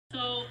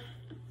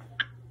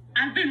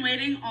I've been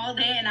waiting all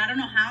day, and I don't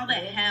know how the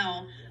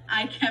hell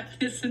I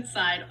kept this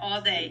inside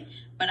all day.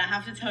 But I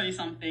have to tell you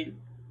something.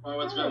 Oh,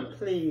 what's up?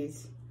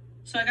 Please.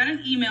 So I got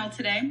an email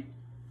today.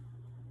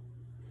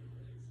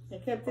 I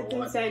kept it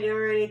inside. You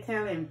already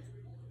tell him.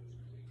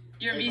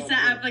 Your visa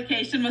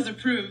application was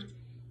approved.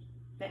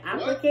 The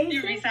application?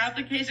 Your visa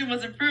application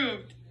was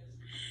approved.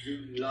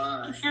 You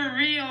lie. For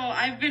real.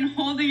 I've been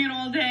holding it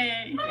all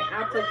day. The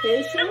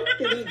application?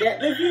 Did you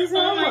get the visa?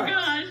 Oh my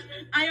gosh.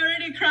 I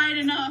already cried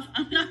enough.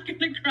 I'm not going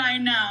to cry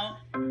now.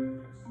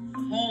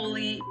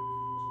 Holy,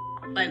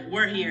 like,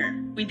 we're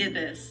here. We did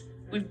this.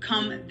 We've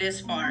come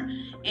this far.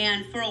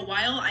 And for a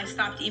while, I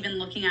stopped even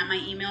looking at my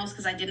emails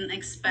because I didn't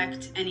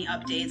expect any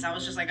updates. I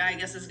was just like, I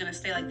guess it's going to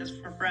stay like this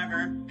for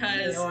forever.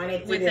 Because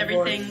with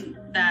everything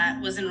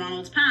that was in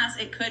Ronald's past,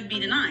 it could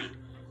be denied.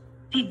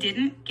 He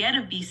didn't get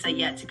a visa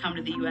yet to come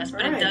to the U.S.,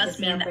 but it does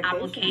mean the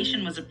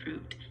application was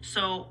approved.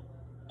 So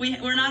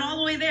we're not all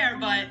the way there,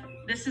 but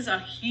this is a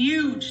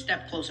huge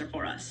step closer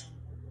for us.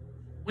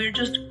 We're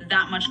just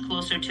that much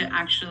closer to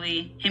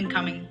actually him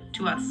coming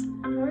to us.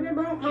 What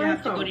about You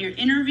have to go to your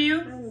interview,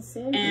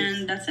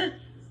 and that's it.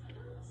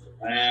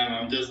 I am.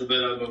 I'm just a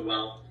bit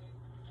overwhelmed.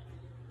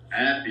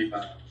 Happy,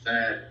 but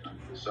sad. I'm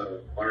just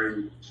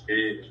worried,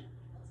 scared.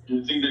 Do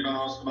you think they're going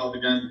to ask about the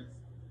gun?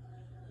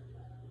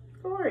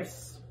 Of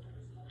course.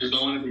 Just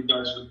don't want to be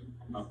judged with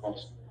my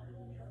boss.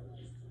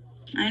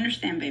 I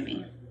understand,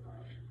 baby.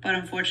 But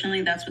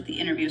unfortunately, that's what the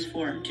interview is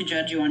for, to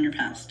judge you on your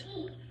past.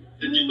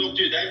 Did you talk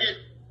to your dad yet?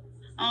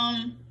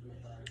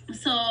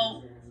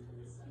 So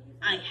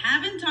I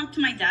haven't talked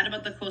to my dad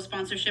about the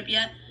co-sponsorship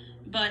yet,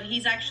 but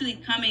he's actually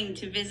coming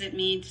to visit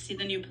me to see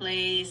the new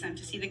place and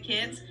to see the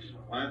kids.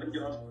 Why haven't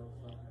you asked?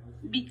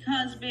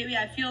 Because, baby,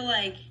 I feel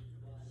like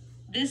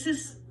this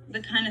is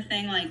the kind of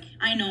thing, like,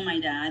 I know my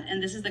dad,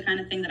 and this is the kind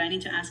of thing that I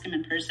need to ask him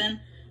in person.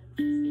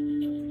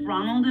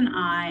 Ronald and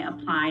I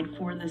applied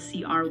for the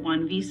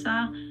CR1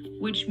 visa,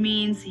 which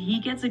means he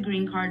gets a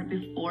green card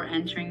before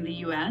entering the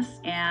US,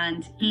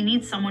 and he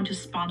needs someone to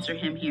sponsor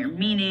him here,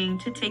 meaning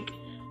to take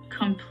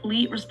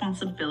complete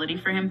responsibility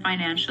for him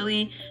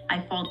financially.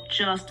 I fall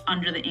just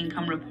under the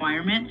income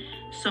requirement,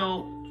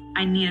 so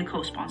I need a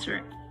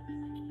co-sponsor.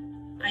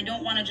 I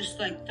don't want to just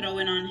like throw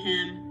it on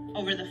him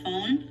over the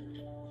phone.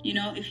 You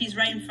know, if he's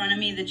right in front of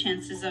me, the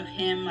chances of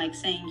him like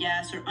saying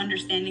yes or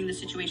understanding the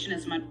situation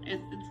is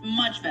it's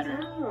much better.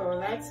 Oh,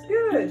 that's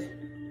good.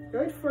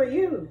 Good for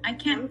you. I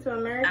can't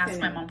ask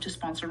my mom to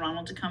sponsor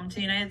Ronald to come to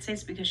the United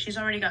States because she's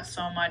already got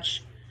so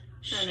much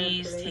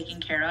she's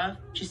taking care of.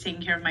 She's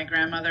taking care of my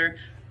grandmother,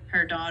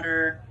 her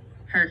daughter,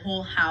 her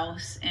whole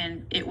house,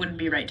 and it wouldn't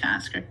be right to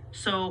ask her.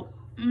 So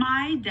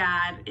my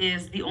dad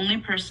is the only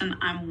person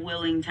I'm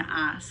willing to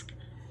ask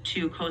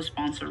to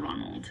co-sponsor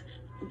Ronald.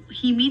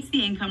 He meets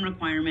the income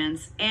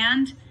requirements,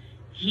 and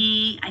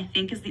he, I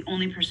think, is the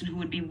only person who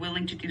would be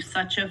willing to do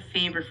such a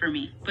favor for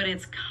me. But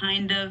it's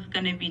kind of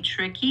going to be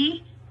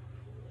tricky.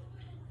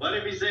 What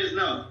if he says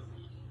no?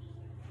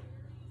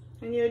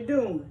 And you're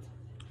doomed.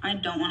 I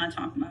don't want to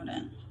talk about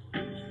it.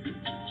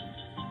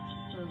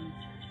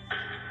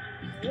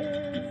 Yeah.